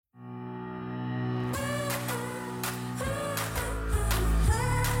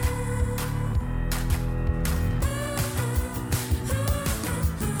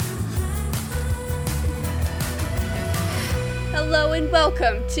Hello and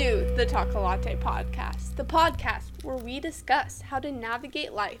welcome to the Talk a Latte podcast, the podcast where we discuss how to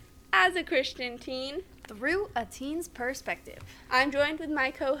navigate life as a Christian teen through a teen's perspective. I'm joined with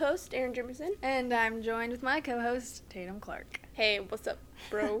my co-host, Aaron Jimerson. And I'm joined with my co-host, Tatum Clark. Hey, what's up,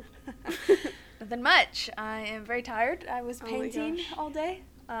 bro? Nothing much. I am very tired. I was Oh my painting gosh. all day.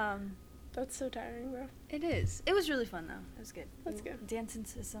 That's so tiring, bro. It is. It was really fun, though. It was good. That's good. Dancing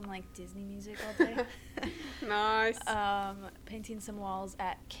to some, Disney music all day. Nice. Painting some walls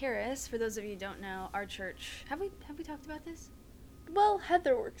at Charis. For those of you who don't know, our church... Have we talked about this? Well,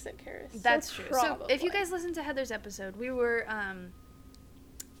 Heather works at Charis. That's so true. So if you probably. guys listened to Heather's episode, we were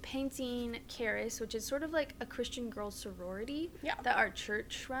painting Charis, which is sort of like a Christian girls sorority that our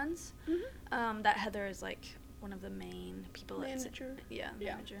church runs. Mm-hmm. That Heather is one of the main people. Manager.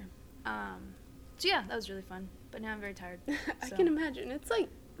 Manager. So yeah, that was really fun. But now I'm very tired. I so. can imagine. It's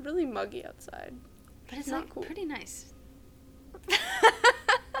really muggy outside. But it's not cool. Pretty nice.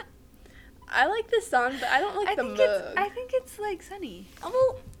 I like the sun, but I don't like the mug. I think it's sunny.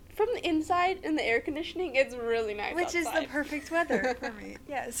 Well, from the inside in the air conditioning, it's really nice Which is outside. the perfect weather for me.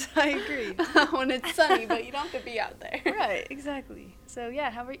 Yes, I agree. When it's sunny, but you don't have to be out there. Right, exactly. So yeah,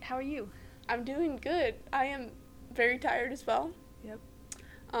 how are you? I'm doing good. I am very tired as well. Yep.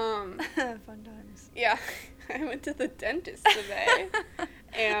 Fun times. Yeah, I went to the dentist today,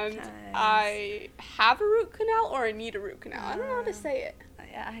 and Nice. I have a root canal or I need a root canal. I don't know how to say it.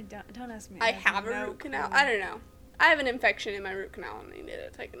 Yeah, I don't ask me. I have a root canal. I don't know. I have an infection in my root canal and they need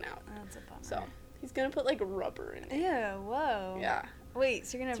it taken out. That's a bummer. So he's gonna put rubber in it. Ew, whoa. Yeah. Wait,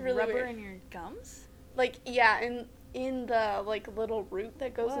 so you're gonna It's have really rubber weird. in your gums? In the little root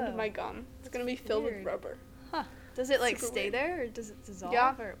that goes into Whoa. my gum. It's gonna be That's filled weird. with rubber. Huh. Does it Super stay weird. there or does it dissolve?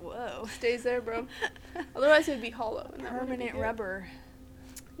 Yeah. Or whoa. Stays there, bro. Otherwise it would be hollow. And that wouldn't be Permanent good. rubber.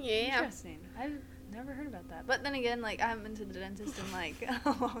 Yeah. Interesting. I've never heard about that. But then again, I haven't been to the dentist in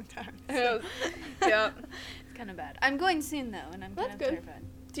a long time. So Yeah. it's kind of bad. I'm going soon though, and I'm That's kind of good. terrified.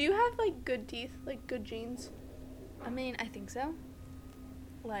 Do you have good teeth, good genes? I mean, I think so.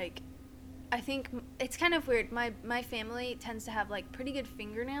 I think it's kind of weird. My family tends to have pretty good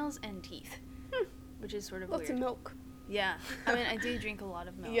fingernails and teeth, which is sort of Lots weird. of milk. Yeah, I mean, I do drink a lot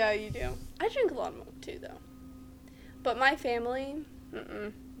of milk. Yeah, you do. I drink a lot of milk too, though. But my family,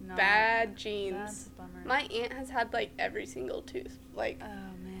 No, bad genes. That's a bummer. My aunt has had every single tooth, Oh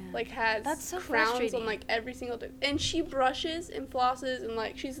man. has That's so crowns frustrating. on every single tooth, and she brushes and flosses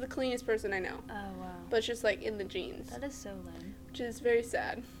and she's the cleanest person I know. Oh wow. But it's just in the genes, That is so lame. which is very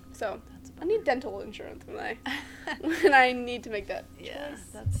sad. So That's a I bummer. need dental insurance when I need to make that Yeah,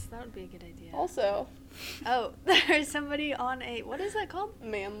 choice. that would be a good idea. Also, Oh, there's somebody on what is that called?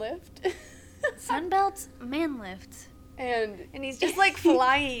 man lift. Sunbelt man lift. And And he's just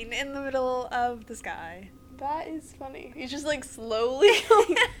flying in the middle of the sky. that is funny. He's just slowly.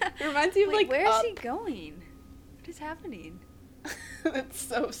 It reminds me of Wait, where Up. is he going? What is happening? It's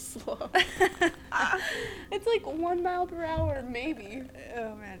so slow. It's 1 mile per hour, maybe.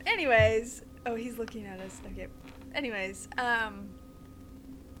 Oh man. Anyways, he's looking at us. Okay. Anyways,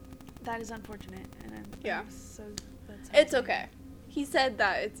 that is unfortunate, and I'm so. That's It's okay. He said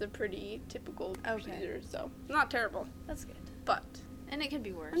that it's a pretty typical Okay. procedure, so not terrible. That's good, But and it could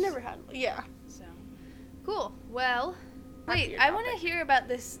be worse. I never had. Yeah. So, cool. Well, Back to wait. your I want to topic. hear about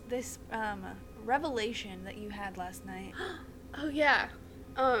this revelation that you had last night. Oh yeah.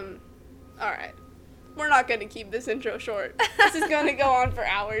 All right. We're not gonna keep this intro short. This is gonna go on for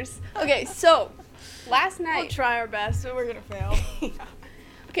hours. Okay, so last We'll night. try our best, but we're gonna fail.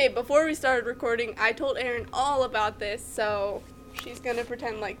 Okay, before we started recording, I told Erin all about this, so she's gonna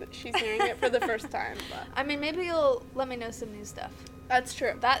pretend like she's hearing it for the first time. But I mean, maybe you'll let me know some new stuff. that's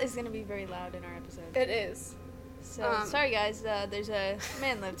true. That is gonna be very loud in our episode. It is. So sorry guys, there's a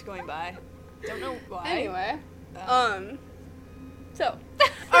man lift going by. Don't know why. Anyway, so,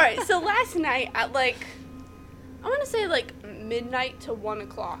 all right. So last night at I want to say midnight to 1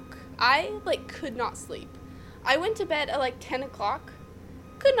 o'clock, I could not sleep. I went to bed at 10 o'clock,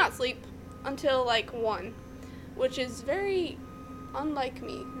 could not sleep until 1, which is very unlike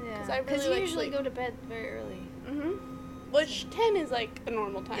me. Yeah. I really you like usually sleep. go to bed very early. Which 10 is a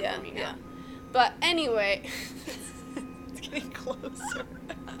normal time for me now. Yeah. But anyway, It's getting closer.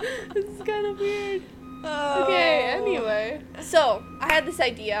 this is kind of weird. Okay, anyway. So, I had this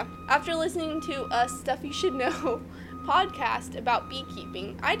idea. After listening to a Stuff You Should Know podcast about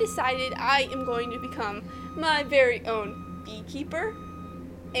beekeeping, I decided I am going to become my very own beekeeper.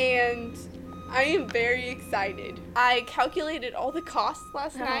 And I am very excited. I calculated all the costs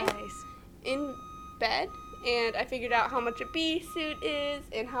last night Nice. in bed, and I figured out how much a bee suit is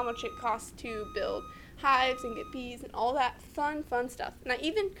and how much it costs to build hives and get bees and all that fun stuff. And I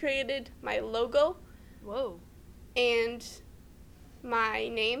even created my logo Whoa. and my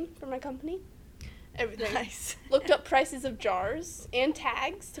name for my company. Everything. Nice. Looked up prices of jars and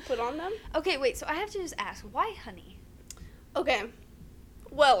tags to put on them. Okay, wait, so I have to just ask, why honey? Okay.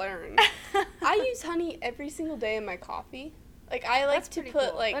 Well, Erin, I use honey every single day in my coffee. Like, I like That's to pretty put,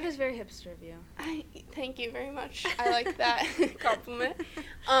 cool. like... That is very hipster of you. Thank you very much. I like that compliment.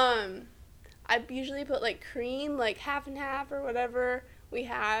 I usually put, like, cream, like, half and half or whatever we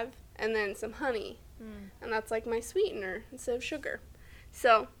have, and then some honey. And that's, like, my sweetener instead of sugar.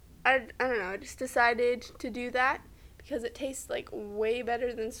 So, I don't know, I just decided to do that because it tastes, like, way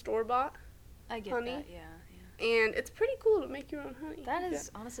better than store-bought I get honey. that, yeah. And it's pretty cool to make your own honey. That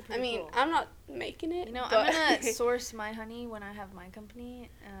is honestly pretty cool. I'm not making it. You know, but I'm gonna source my honey when I have my company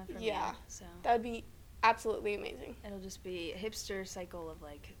from you, so that would be absolutely amazing. it'll just be a hipster cycle of,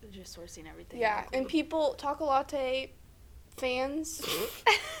 like, just sourcing everything. Yeah, locally. and people, Taco Latte fans,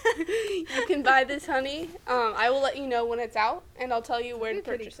 you can buy this honey. I will let you know when it's out, and I'll tell you where to That'd be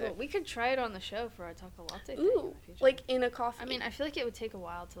pretty purchase cool. it. We could try it on the show for our Taco Latte thing in Ooh, the future. like in a coffee. I mean, I feel like it would take a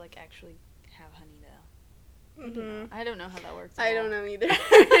while to, like, actually have honey, though. I don't know how that works. I don't know either.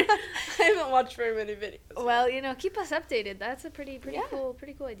 I haven't watched very many videos. Well, you know, keep us updated. That's a pretty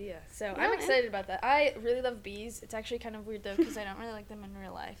cool idea. So I'm excited about that. I really love bees. It's actually kind of weird though because I don't really like them in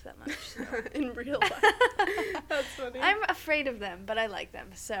real life that much. So. In real life. That's funny. I'm afraid of them, but I like them.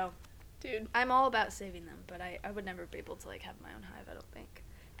 So, dude, I'm all about saving them, but I would never be able to like have my own hive. I don't think.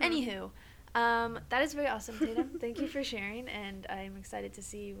 Anywho, that is very awesome, Tatum. Thank you for sharing, and I'm excited to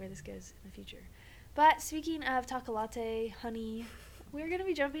see where this goes in the future. But speaking of Taco Latte, honey, we're going to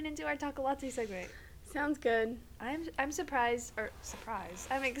be jumping into our Taco Latte segment. sounds good. I'm surprised.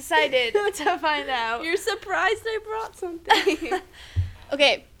 I'm excited to find out. You're surprised I brought something.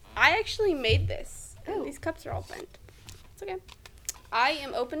 Okay, I actually made this. Ooh. These cups are all bent. It's okay. I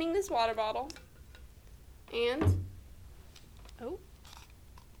am opening this water bottle, and Ooh,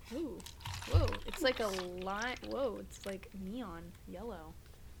 whoa! It's like a line. Whoa! It's like neon yellow.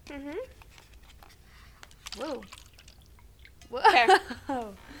 Whoa. Okay.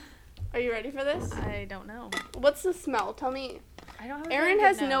 Are you ready for this? I don't know. What's the smell? Tell me. I don't have. Erin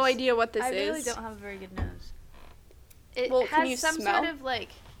has no idea what this I is. really don't have a very good nose. It Well, has can you some smell? sort of like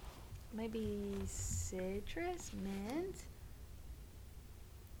maybe citrus, mint.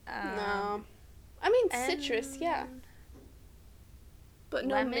 No. I mean citrus, yeah. But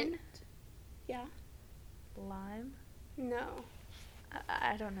no lemon? mint. Yeah. Lime. No.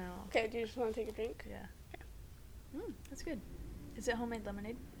 I don't know. Okay, do you just want to take a drink? Yeah. That's good. Is it homemade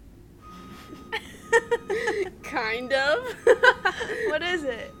lemonade? Kind of. What is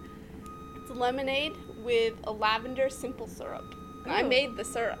it? It's lemonade with a lavender simple syrup. And I Ooh. made the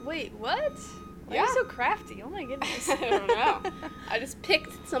syrup. Wait, what? Why Yeah. are you so crafty? Oh my goodness. I don't know. I just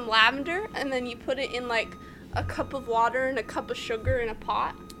picked some lavender and then you put it in like a cup of water and a cup of sugar in a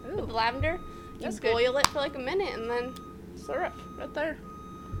pot with the lavender. You That's good. boil it for like a minute and then syrup right there.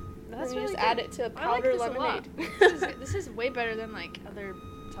 That's and you really just add good. it to I like powder this a lot. lemonade. This is way better than like other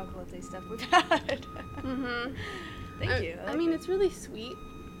Taco Latte stuff we've had. Mhm. Thank you. I mean, it's really sweet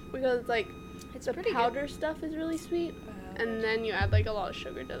because like it's the pretty powder stuff is really sweet, good. and then you add like a lot of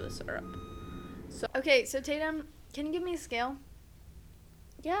sugar to the syrup. So Okay, so Tatum, can you give me a scale?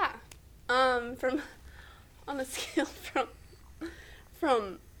 yeah, from on a scale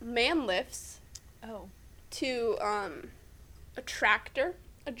from man lifts Oh. to a tractor,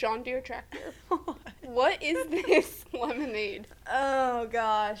 a John Deere tractor. What is this lemonade? Oh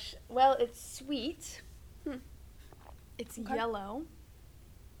gosh. Well, it's sweet. It's Okay. yellow.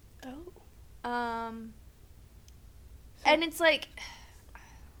 Oh. And it's like,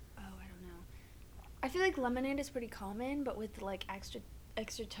 I don't know. I feel like lemonade is pretty common, but with like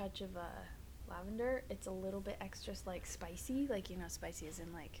extra touch of lavender, it's a little bit extra like spicy, like spicy as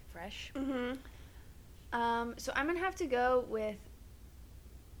in like fresh. Mhm. So I'm gonna have to go with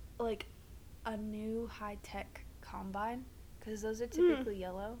like a new high-tech combine because those are typically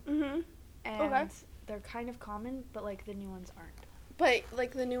yellow Mhm. and Okay. they're kind of common, but like the new ones aren't. But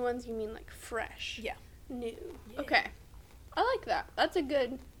like the new ones, you mean like fresh? Yeah. New. Yeah. Okay. I like that. That's a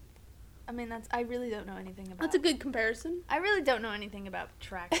good. I mean, I really don't know anything about. That's a good comparison. I really don't know anything about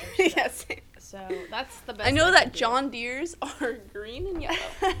tractors. Yes. So that's the best. I know could that do. John Deere's are green and yellow.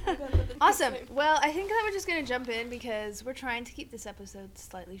 Awesome. Well, I think that we're just going to jump in because we're trying to keep this episode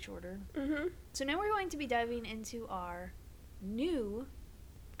slightly shorter. Mhm. So now we're going to be diving into our new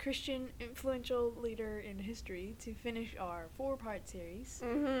Christian influential leader in history to finish our 4-part series.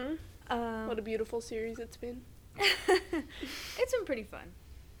 Mhm. What a beautiful series it's been. It's been pretty fun.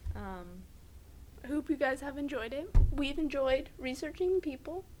 I hope you guys have enjoyed it. We've enjoyed researching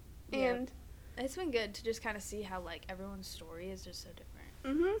people, and it's been good to just kind of see how, like, everyone's story is just so different.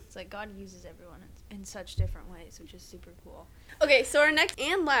 It's like God uses everyone in such different ways, which is super cool. Okay, so our next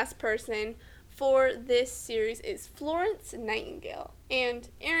and last person for this series is Florence Nightingale. And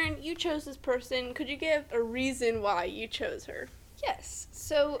Erin, you chose this person. Could you give a reason why you chose her? Yes.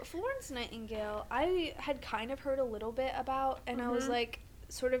 So Florence Nightingale, I had kind of heard a little bit about, and I was, like,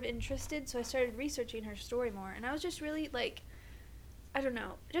 sort of interested, so I started researching her story more, and I was just really, like, I don't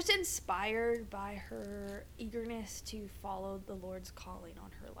know, just inspired by her eagerness to follow the Lord's calling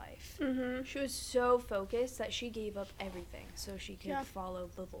on her life. She was so focused that she gave up everything so she could follow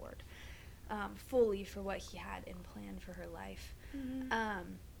the Lord fully for what he had in plan for her life.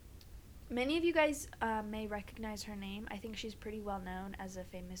 Many of you guys may recognize her name. I think she's pretty well known as a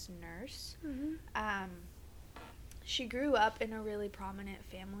famous nurse. She grew up in a really prominent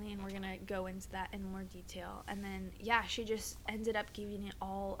family, and we're going to go into that in more detail. And then, she just ended up giving it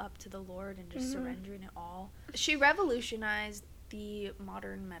all up to the Lord and just surrendering it all. She revolutionized the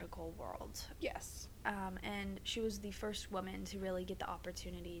modern medical world. Yes. And she was the first woman to really get the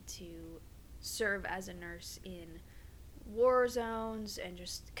opportunity to serve as a nurse in war zones, and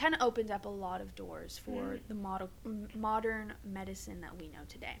just kind of opened up a lot of doors for the modern medicine that we know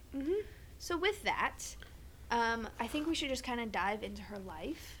today. So with that, I think we should just kind of dive into her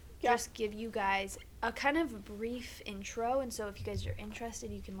life. Just give you guys a kind of brief intro, and so if you guys are interested,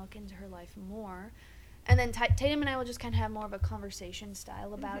 you can look into her life more. And then Tatum and I will just kind of have more of a conversation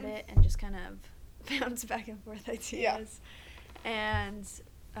style about it, and just kind of bounce back and forth ideas. And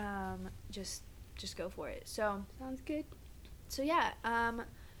just go for it. So sounds good. So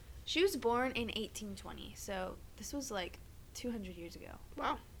she was born in 1820. So this was like 200 years ago.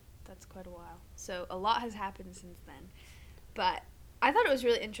 Wow. That's quite a while. So a lot has happened since then. But I thought it was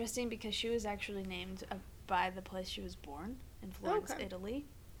really interesting because she was actually named by the place she was born, in Florence, Italy,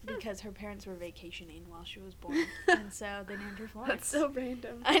 because her parents were vacationing while she was born. And so they named her Florence. That's so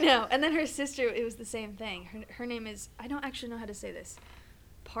random. I know. And then her sister, it was the same thing. Her name is, I don't actually know how to say this,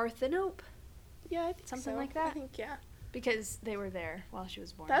 Parthenope? Yeah, I think something like that. I think, because they were there while she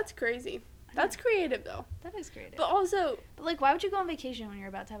was born. That's crazy. That's creative, though. That is creative. But also... But, like, why would you go on vacation when you're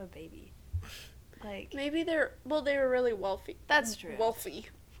about to have a baby? Like... Maybe they were really wealthy. That's true. Wealthy.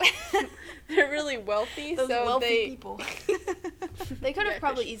 They're really wealthy, Those so wealthy people. They could have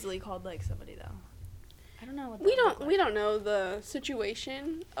probably easily called, like, somebody, though. I don't know what that We don't know the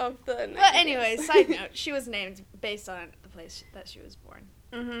situation of the... But anyway, side note, she was named based on the place that she was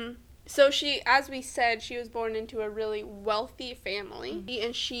born. So she, as we said, she was born into a really wealthy family,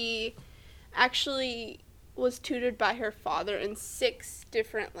 and she actually was tutored by her father in 6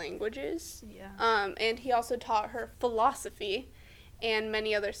 different languages. Yeah. And he also taught her philosophy and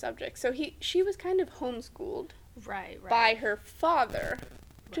many other subjects. So she was kind of homeschooled Right. by her father,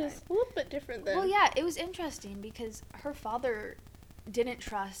 which is a little bit different than... Well, yeah, it was interesting because her father didn't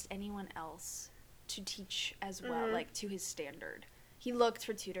trust anyone else to teach as well, like, to his standard. He looked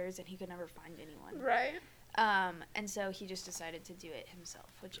for tutors, and he could never find anyone. Right. And so he just decided to do it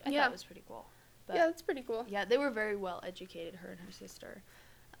himself, which I thought was pretty cool. But, that's pretty cool. Yeah, they were very well educated, her and her sister.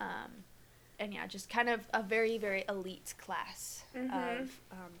 And yeah, just kind of a very, very elite class of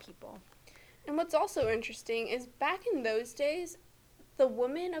people. And what's also interesting is back in those days, the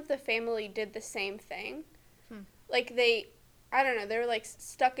women of the family did the same thing. Like, they were, like,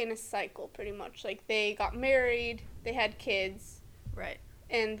 stuck in a cycle, pretty much. Like, they got married, they had kids. Right.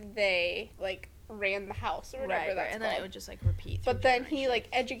 And they, like, ran the house or whatever that's and called. then it would just, like, repeat. But then he, like,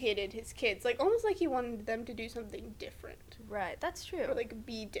 educated his kids. Like, almost like he wanted them to do something different. Right, that's true. Or, like,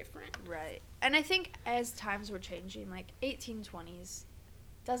 be different. Right. And I think as times were changing, like, 1820s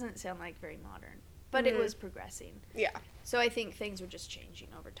doesn't sound like very modern. But it was progressing. Yeah. So I think things were just changing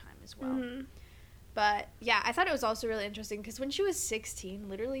over time as well. But, yeah, I thought it was also really interesting because when she was 16,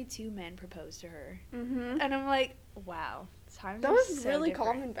 literally 2 men proposed to her. And I'm like, wow. That was so really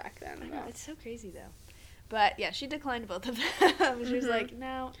common back then. I know, it's so crazy, though. But, yeah, she declined both of them. She was like,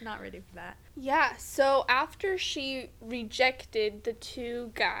 no, not ready for that. Yeah, so after she rejected the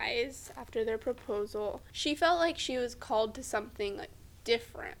 2 guys after their proposal, she felt like she was called to something, like,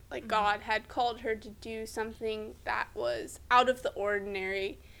 different. Like, God had called her to do something that was out of the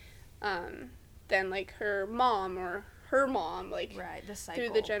ordinary than, like, her mom, like, the cycle.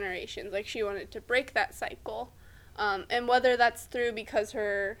 through the generations. Like, she wanted to break that cycle. And whether that's through because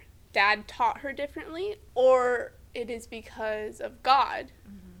her dad taught her differently or it is because of God.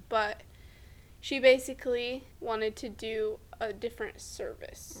 But she basically wanted to do a different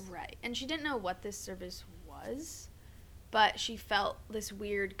service. Right. And she didn't know what this service was. but she felt this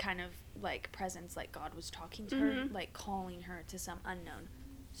weird kind of, like, presence, like God was talking to her, like, calling her to some unknown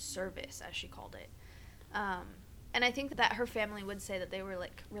service, as she called it. And I think that her family would say that they were,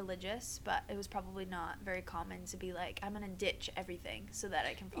 like, religious, but it was probably not very common to be like, I'm going to ditch everything so that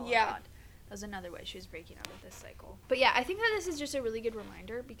I can follow God. That was another way she was breaking out of this cycle. But yeah, I think that this is just a really good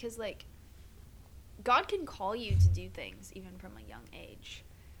reminder because, like, God can call you to do things even from a young age.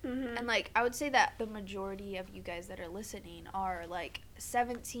 And, like, I would say that the majority of you guys that are listening are, like,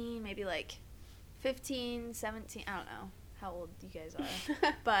 17, maybe, like, 15, 17, I don't know how old you guys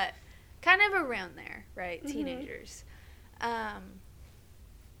are, but kind of around there, right? Teenagers. And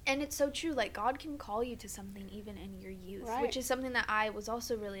it's so true, like, God can call you to something even in your youth, which is something that I was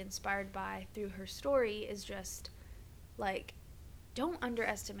also really inspired by through her story, is just, like, don't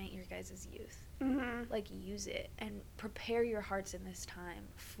underestimate your guys' youth. Like, use it and prepare your hearts in this time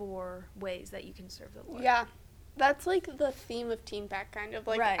for ways that you can serve the Lord. Yeah. That's, like, the theme of Teen Pack, kind of.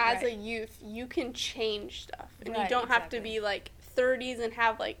 Like, as a youth, you can change stuff. And you don't have to be, like, 30s and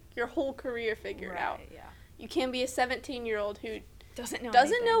have, like, your whole career figured out. Yeah. You can be a 17-year-old who doesn't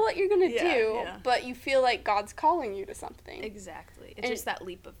know what you're going to do, but you feel like God's calling you to something. Exactly. It's just that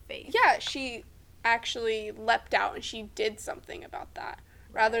leap of faith. Yeah, she actually leapt out and she did something about that.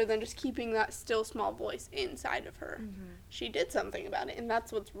 Rather than just keeping that still small voice inside of her. She did something about it, and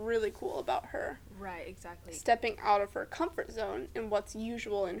that's what's really cool about her. Right, exactly. Stepping out of her comfort zone and what's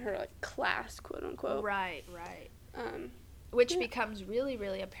usual in her, like, class, quote-unquote. Right. Which becomes really,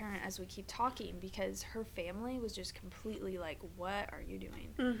 really apparent as we keep talking, because her family was just completely like, what are you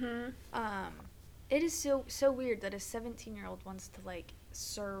doing? It is so weird that a 17-year-old wants to, like,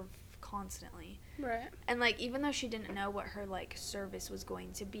 serve constantly. Right. And, like, even though she didn't know what her, like, service was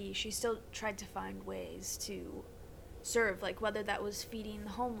going to be, she still tried to find ways to serve, like, whether that was feeding the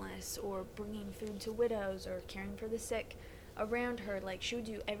homeless or bringing food to widows or caring for the sick around her. Like, she would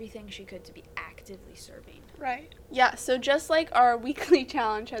do everything she could to be actively serving. Right. Yeah, so just like our weekly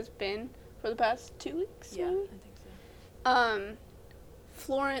challenge has been for the past 2 weeks, Yeah, maybe? I think so.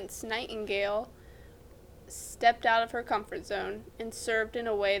 Florence Nightingale stepped out of her comfort zone and served in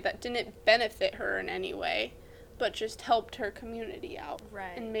a way that didn't benefit her in any way, but just helped her community out.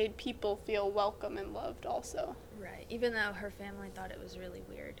 Right. And made people feel welcome and loved also. Right. Even though her family thought it was really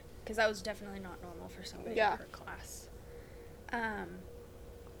weird. Because that was definitely not normal for somebody in her class.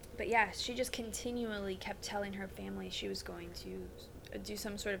 But yeah, she just continually kept telling her family she was going to do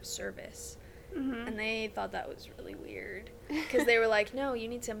some sort of service. And they thought that was really weird. Because they were like, no, you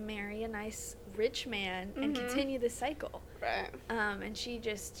need to marry a nice rich man and continue the cycle. Right. And she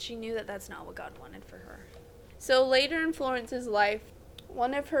knew that that's not what God wanted for her. So later in Florence's life,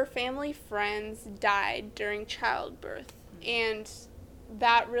 one of her family friends died during childbirth. And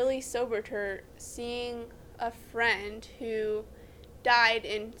that really sobered her, seeing a friend who died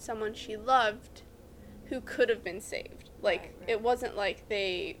in someone she loved who could have been saved. Like, Right. It wasn't like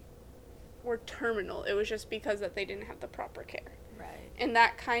they were terminal. It was just because that they didn't have the proper care. Right. And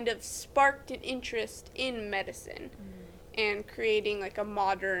that kind of sparked an interest in medicine and creating, like, a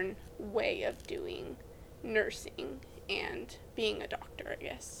modern way of doing nursing and being a doctor, I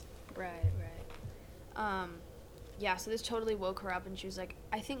guess. Right. Yeah, so this totally woke her up, and she was like,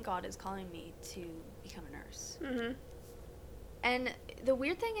 I think God is calling me to become a nurse. And the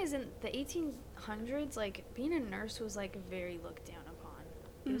weird thing is, in the 1800s, like, being a nurse was, like, very looked down upon.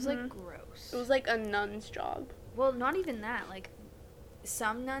 It was, like, gross. It was like a nun's job. Well, not even that. Like,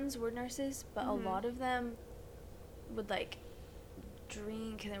 some nuns were nurses, but a lot of them would, like,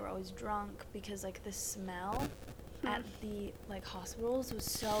 drink, and they were always drunk because, like, the smell at the, like, hospitals was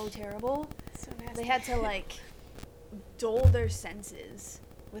so terrible. So nasty. They had to, like, dull their senses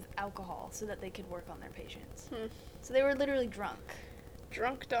with alcohol so that they could work on their patients. So they were literally drunk.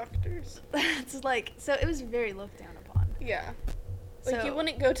 Drunk doctors. It's like, so it was very looked down upon. Yeah. Like, So, you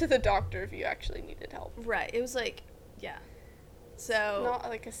wouldn't go to the doctor if you actually needed help. right. It was like, yeah. So Not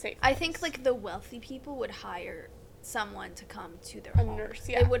like a safe I think, place. like, the wealthy people would hire someone to come to their A home. nurse,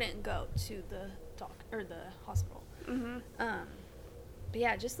 yeah. They wouldn't go to the or the hospital. But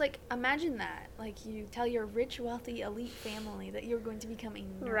yeah, just, like, imagine that. Like, you tell your rich, wealthy, elite family that you're going to become a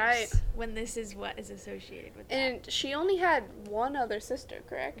nurse. Right. When this is what is associated with that. And she only had one other sister,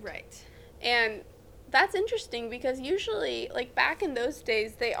 correct? Right. And that's interesting because usually, like, back in those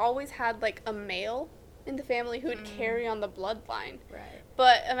days, they always had, like, a male in the family who would carry on the bloodline. Right.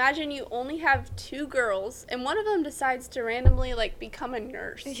 But imagine you only have 2 girls, and one of them decides to randomly, like, become a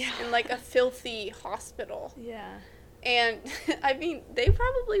nurse in, like, a filthy hospital. Yeah. And, I mean, they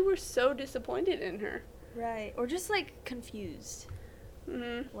probably were so disappointed in her. Right. Or just, like, confused.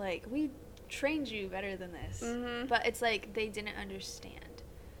 Like, we trained you better than this. Mm-hmm. But it's like they didn't understand.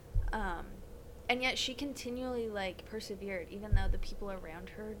 And yet she continually, like, persevered, even though the people around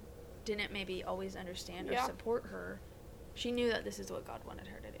her didn't maybe always understand or support her. She knew that this is what God wanted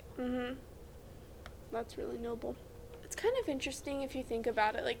her to do. Mm-hmm. That's really noble. It's kind of interesting if you think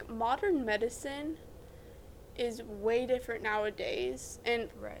about it. Like, modern medicine is way different nowadays. And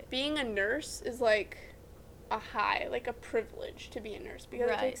being a nurse is, like, a high, like, a privilege to be a nurse. Because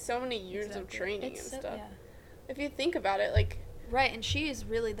it takes so many years of training and stuff. Yeah. If you think about it, like... Right, and she is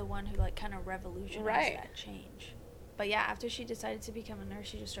really the one who, like, kind of revolutionized that change. But, yeah, after she decided to become a nurse,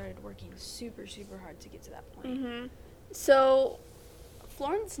 she just started working super, super hard to get to that point. Mm-hmm. So,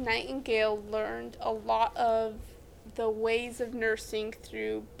 Florence Nightingale learned a lot of the ways of nursing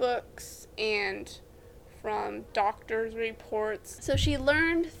through books and from doctors' reports. So she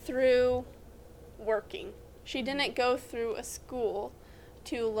learned through working. She didn't go through a school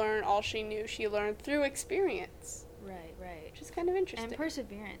to learn all she knew. She learned through experience. Right. Which is kind of interesting. And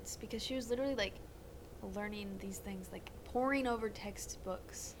perseverance, because she was literally, like, learning these things, like, poring over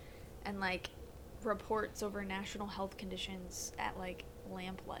textbooks and, like, reports over national health conditions at, like,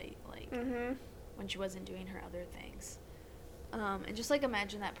 lamplight, like, when she wasn't doing her other things. And just, like,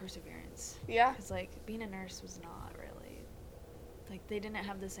 imagine that perseverance. Yeah. Because, like, being a nurse was not really, like, they didn't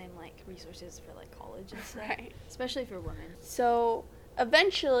have the same, like, resources for, like, college and stuff. Right. Especially for women. So,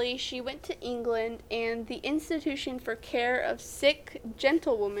 eventually, she went to England, and the Institution for Care of Sick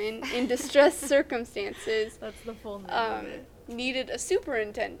Gentlewomen in Distressed Circumstances That's the full name of it. Needed a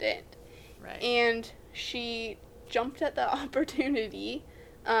superintendent. Right. And she jumped at the opportunity,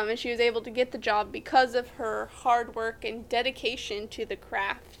 and she was able to get the job because of her hard work and dedication to the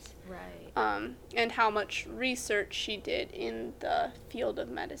craft. Right. And how much research she did in the field of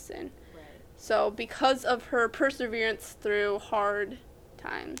medicine. Right. So because of her perseverance through hard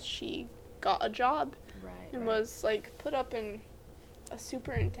times, she got a job. Right. And was, like, put up in a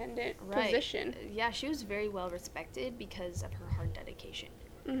superintendent position. Yeah, she was very well respected because of her hard dedication.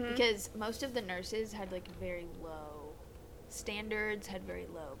 Mm-hmm. Because most of the nurses had, like, very low standards, had very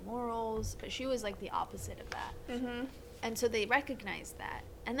low morals, but she was, like, the opposite of that. Mm-hmm. And so they recognized that.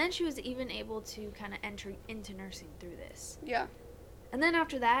 And then she was even able to kind of enter into nursing through this. Yeah. And then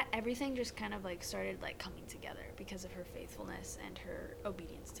after that, everything just kind of, like, started, like, coming together because of her faithfulness and her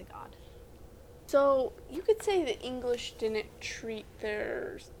obedience to God. So you could say the English didn't treat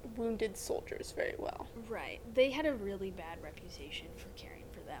their wounded soldiers very well. Right. They had a really bad reputation for caring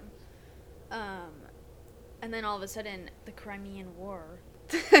for them. And then all of a sudden, the Crimean War.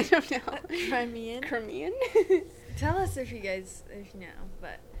 I don't know. Crimean? Tell us if you know,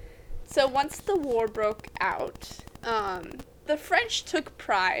 but... So once the war broke out, the French took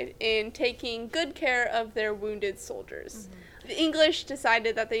pride in taking good care of their wounded soldiers. Mm-hmm. The English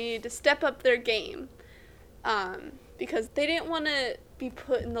decided that they needed to step up their game, because they didn't want to be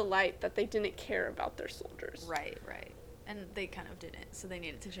put in the light that they didn't care about their soldiers. Right. And they kind of didn't, so they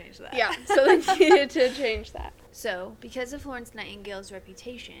needed to change that. Yeah, so they needed to change that. So, because of Florence Nightingale's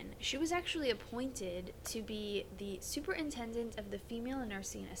reputation, she was actually appointed to be the superintendent of the female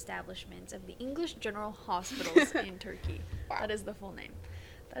nursing establishments of the English General Hospitals in Turkey. Wow. That is the full name.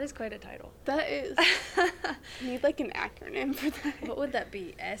 That is quite a title. That is. You need, like, an acronym for that. What would that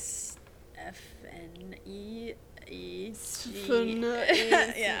be? SFNEEG?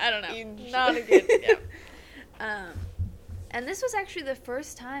 Yeah, I don't know. Not a good, yeah. And this was actually the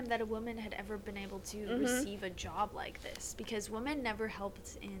first time that a woman had ever been able to receive a job like this, because women never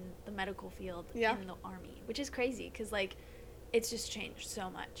helped in the medical field in the army, which is crazy because, like, it's just changed so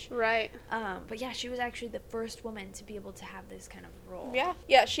much. Right. But yeah, she was actually the first woman to be able to have this kind of role.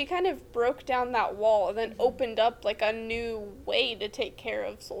 Yeah, she kind of broke down that wall and then opened up, like, a new way to take care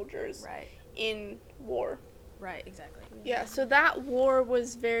of soldiers in war. Right, exactly. Yeah, so that war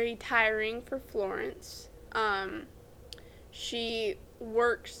was very tiring for Florence. She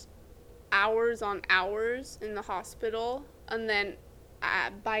worked hours on hours in the hospital, and then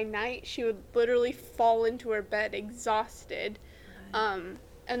by night she would literally fall into her bed exhausted. And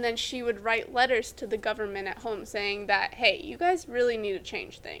then she would write letters to the government at home saying that, hey, you guys really need to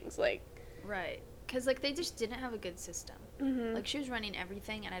change things. Like, right. Because, like, they just didn't have a good system. Mm-hmm. Like, she was running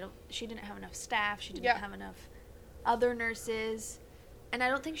everything, and she didn't have enough staff. She didn't have enough other nurses. And I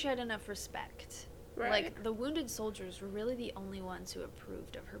don't think she had enough respect. Right. Like, the wounded soldiers were really the only ones who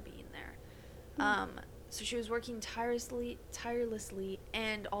approved of her being there. Mm-hmm. So she was working tirelessly,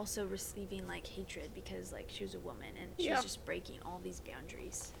 and also receiving, like, hatred because, like, she was a woman, and she was just breaking all these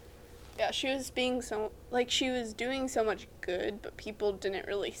boundaries. Yeah, she was she was doing so much good, but people didn't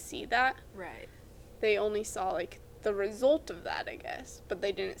really see that. Right. They only saw, like, the result of that, I guess, but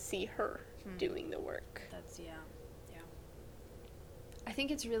they didn't see her. doing the work. That's, yeah. I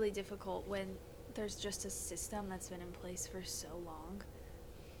think it's really difficult when there's just a system that's been in place for so long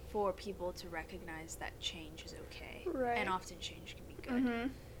for people to recognize that change is okay. Right. And often change can be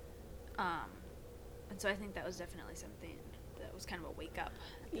good. And so I think that was definitely something that was kind of a wake up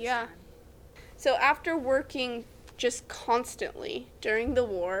at this time. So after working just constantly during the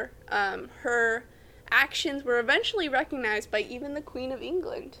war, her actions were eventually recognized by even the Queen of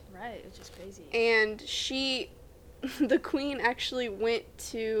England. Right, which is crazy. And the Queen actually went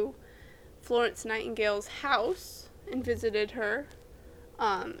to Florence Nightingale's house and visited her,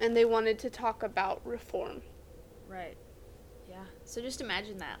 and they wanted to talk about reform. Right. Yeah. So just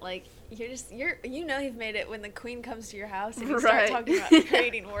imagine that. Like, you've made it when the Queen comes to your house and you start talking about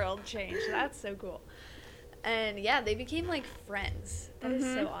creating world change. That's so cool. And yeah, they became like friends. That is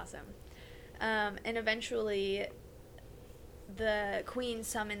so awesome. And eventually, the Queen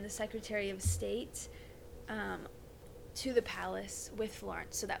summoned the Secretary of State to the palace with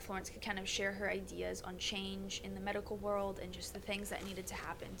Florence so that Florence could kind of share her ideas on change in the medical world and just the things that needed to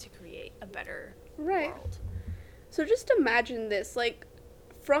happen to create a better world. So just imagine this, like,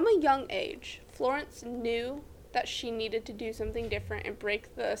 from a young age, Florence knew that she needed to do something different and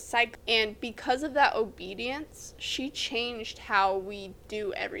break the cycle. And because of that obedience, she changed how we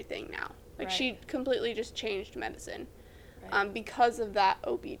do everything now. Like, she completely just changed medicine because of that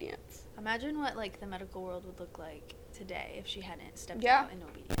obedience. Imagine what, like, the medical world would look like today if she hadn't stepped out in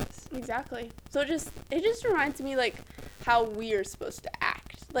obedience. Exactly. So it just reminds me, like, how we are supposed to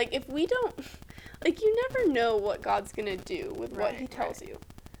act. Like, if we don't... Like, you never know what God's gonna do with what he tells you.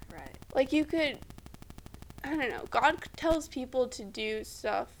 Right. Like, you could... I don't know. God tells people to do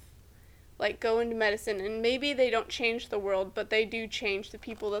stuff, like go into medicine, and maybe they don't change the world, but they do change the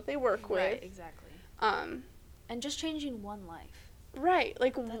people that they work with. Right, exactly. And just changing one life. Right.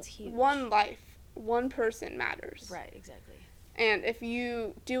 Like, that's huge. One life. One person matters. Right, exactly. And if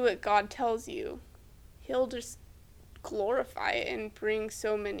you do what God tells you, he'll just glorify it and bring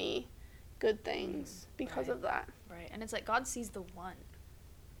so many good things because of that. Right. And it's like God sees the one.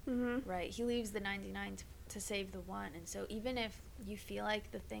 Right. He leaves the 99 to save the one. And so even if you feel like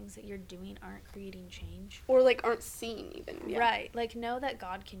the things that you're doing aren't creating change, or like aren't seen even. Right. Like, know that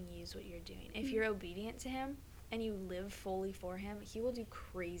God can use what you're doing. If you're obedient to him and you live fully for him, he will do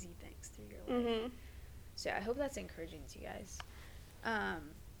crazy things through your life. So I hope that's encouraging to you guys.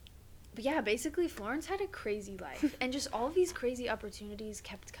 But yeah, basically Florence had a crazy life, and just all of these crazy opportunities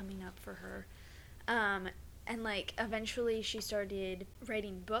kept coming up for her. And like eventually she started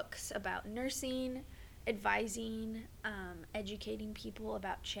writing books about nursing, advising, educating people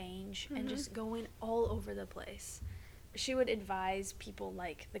about change, and just going all over the place. She would advise people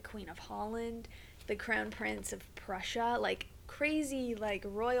like the Queen of Holland, the Crown Prince of Prussia, like crazy, like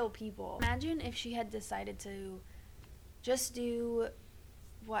royal people. Imagine if she had decided to just do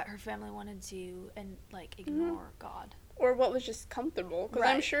what her family wanted to and like ignore God. Or what was just comfortable, because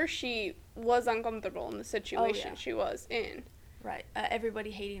I'm sure she was uncomfortable in the situation she was in. Right. Everybody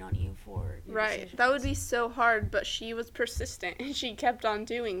hating on you for your decisions. That would be so hard, but she was persistent and she kept on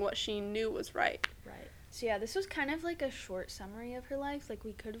doing what she knew was right. Right. So yeah, this was kind of like a short summary of her life. Like,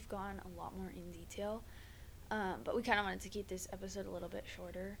 we could have gone a lot more in detail, but we kind of wanted to keep this episode a little bit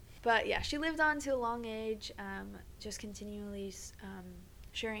shorter. But yeah, she lived on to a long age, just continually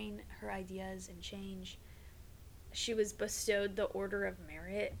sharing her ideas and change. She was bestowed the Order of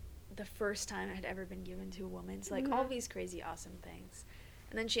Merit, the first time it had ever been given to a woman. So, like, all these crazy, awesome things.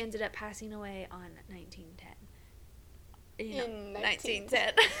 And then she ended up passing away on 1910. In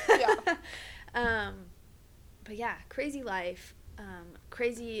 1910. Yeah. But yeah, crazy life.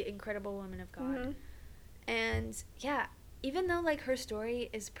 Crazy, incredible woman of God. And yeah, even though, like, her story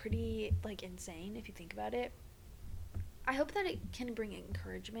is pretty, like, insane if you think about it, I hope that it can bring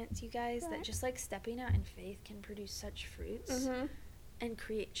encouragement to you guys, that just, like, stepping out in faith can produce such fruits and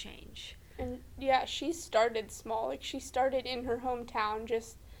create change. And, yeah, she started small. Like, she started in her hometown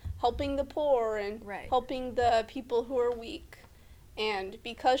just helping the poor and helping the people who are weak. And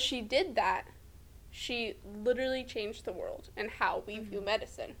because she did that, she literally changed the world and how we view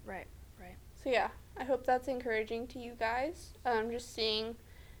medicine. Right. So, yeah, I hope that's encouraging to you guys. Just seeing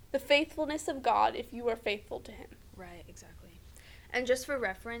the faithfulness of God if you are faithful to him. Right, exactly. And just for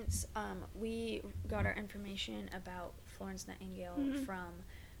reference, we got our information about Florence Nightingale from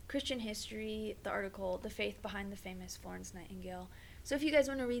Christian History, the article, The Faith Behind the Famous Florence Nightingale. So if you guys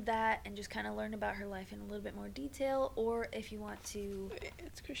want to read that and just kind of learn about her life in a little bit more detail, or if you want to...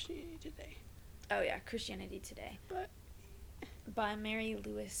 It's Christianity Today. Oh, yeah, Christianity Today. But by Mary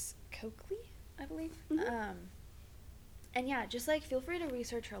Louise Coakley, I believe. And yeah, just like feel free to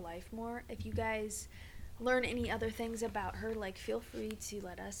research her life more. If you guys learn any other things about her, like feel free to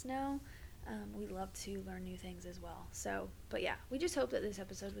let us know. We love to learn new things as well. So, but yeah, we just hope that this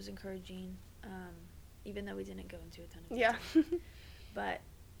episode was encouraging, even though we didn't go into a ton of detail. Yeah. But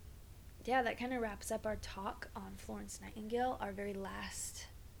yeah, that kind of wraps up our talk on Florence Nightingale, our very last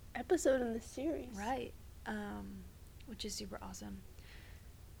episode in the series. Right. Which is super awesome.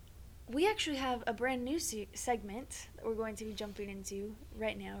 We actually have a brand new segment that we're going to be jumping into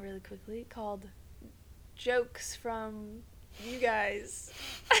right now really quickly called Jokes from You Guys.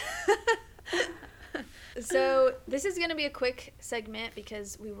 So this is going to be a quick segment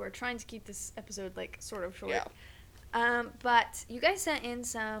because we were trying to keep this episode like sort of short. Yeah. But you guys sent in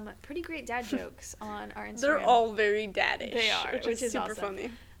some pretty great dad jokes on our Instagram. They're all very daddish. They are, which is super awesome.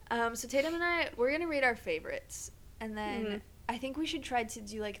 funny. So Tatum and I, we're going to read our favorites. And then I think we should try to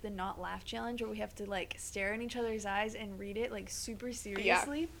do like the not laugh challenge where we have to like stare in each other's eyes and read it like super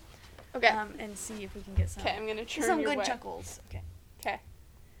seriously. Yeah. Okay. And see if we can get some. Okay, I'm going to turn some your good way. chuckles. Okay. Okay.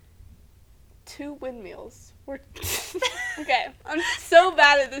 2 windmills. Okay, I'm so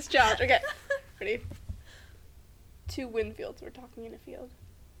bad at this challenge. Okay, ready? 2 windfields were talking in a field.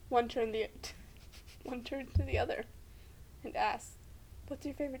 One turned to the other and asked, "What's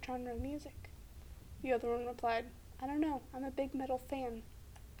your favorite genre of music?" The other one replied, "I don't know. I'm a big metal fan."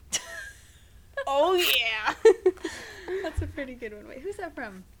 Oh yeah. That's a pretty good one. Wait, who's that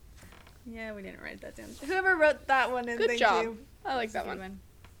from? Yeah, we didn't write that down. Whoever wrote that one in, Good thank job. you. I like That's that a good one.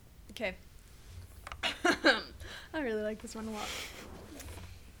 Okay. I really like this one a lot.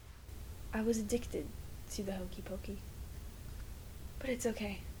 I was addicted to the hokey pokey. But it's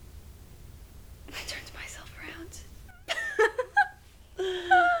okay. I turned myself around.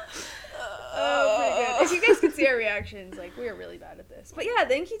 Oh, pretty good. If you guys could see our reactions, like, we are really bad at this. But yeah,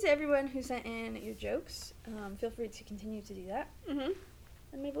 thank you to everyone who sent in your jokes. Feel free to continue to do that. Mhm.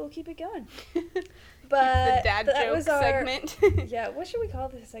 And maybe we'll keep it going. But the dad that joke was our segment. Yeah, what should we call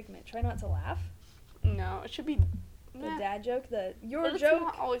this segment? Try not to laugh? No, it should be The dad joke? Your but it's joke?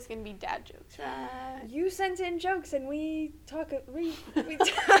 not always gonna be dad jokes, right? You sent in jokes and we talk we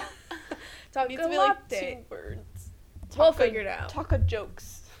talk Needs a to be lot. like 2 words. We'll figure it out. Talk a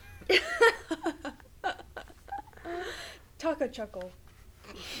jokes. Talk a chuckle.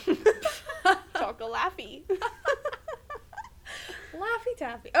 Talk a laughy. Laffy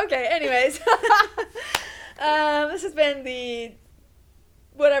taffy. Okay, anyways. This has been the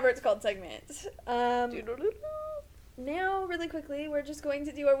whatever it's called segment. Now, really quickly, we're just going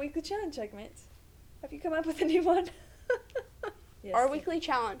to do our weekly challenge segment. Have you come up with a new one? Yes, Our Kate. weekly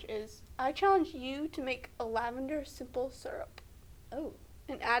challenge is I challenge you to make a lavender simple syrup Oh.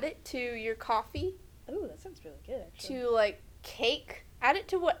 and add it to your coffee, Oh, that sounds really good, actually. to like cake. Add it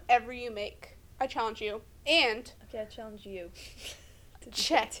to whatever you make. I challenge you. And Okay, I challenge you. to do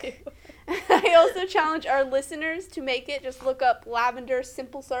check. that too. I also challenge our listeners to make it. Just look up lavender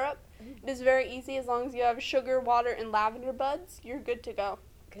simple syrup. It is very easy as long as you have sugar, water, and lavender buds. You're good to go.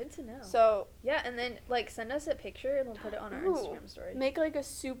 Good to know. So Yeah, and then, like, send us a picture and we'll put it on our Ooh, Instagram story. make like a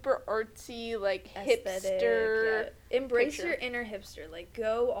super artsy, like Aesthetic, hipster. yeah. Embrace picture. your inner hipster. Like,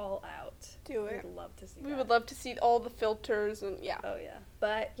 go all out. Do it. We'd love to see We that. would love to see all the filters and yeah. Oh, yeah.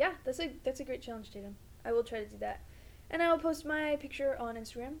 But, yeah, that's a great challenge, Tatum. I will try to do that. And I will post my picture on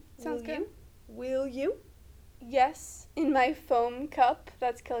Instagram. Sounds good. Will you? Yes, in my foam cup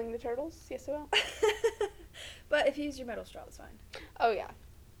that's killing the turtles. Yes, I will. But if you use your metal straw, it's fine. Oh yeah,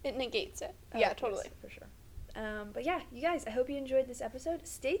 it negates it. Oh, Yeah, yes, totally. for sure. But yeah, you guys, I hope you enjoyed this episode.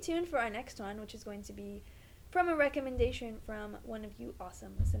 Stay tuned for our next one, which is going to be from a recommendation from one of you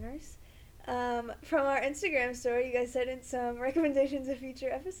awesome listeners. From our Instagram story, you guys sent in some recommendations of future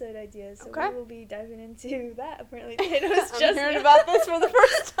episode ideas. So Okay. we will be diving into that. Apparently, Tato's I'm just hearing about this for the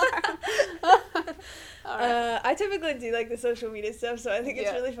first time. All right. I typically do like the social media stuff, so I think it's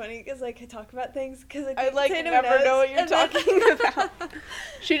Yeah. really funny because like I talk about things because I like Tatum never knows, know what you're and then- talking about.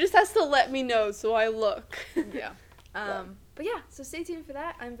 She just has to let me know so I look. Yeah. But yeah, so stay tuned for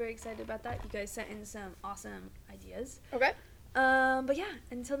that. I'm very excited about that. You guys sent in some awesome ideas. Okay. But yeah,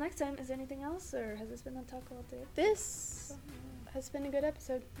 until next time, is there anything else, or has this been on Talk All Day? This has been a good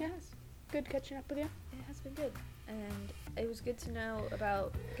episode. Yes. Good catching up with you. It has been good, and it was good to know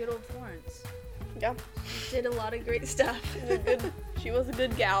about good old Florence. Yeah. She did a lot of great stuff. She was a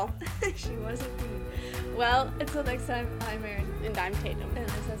good gal. She was indeed. Well, until next time, I'm Erin, And I'm Tatum. and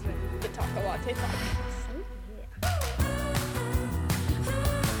this has been The Talk a Latte Podcast. Oh, yeah.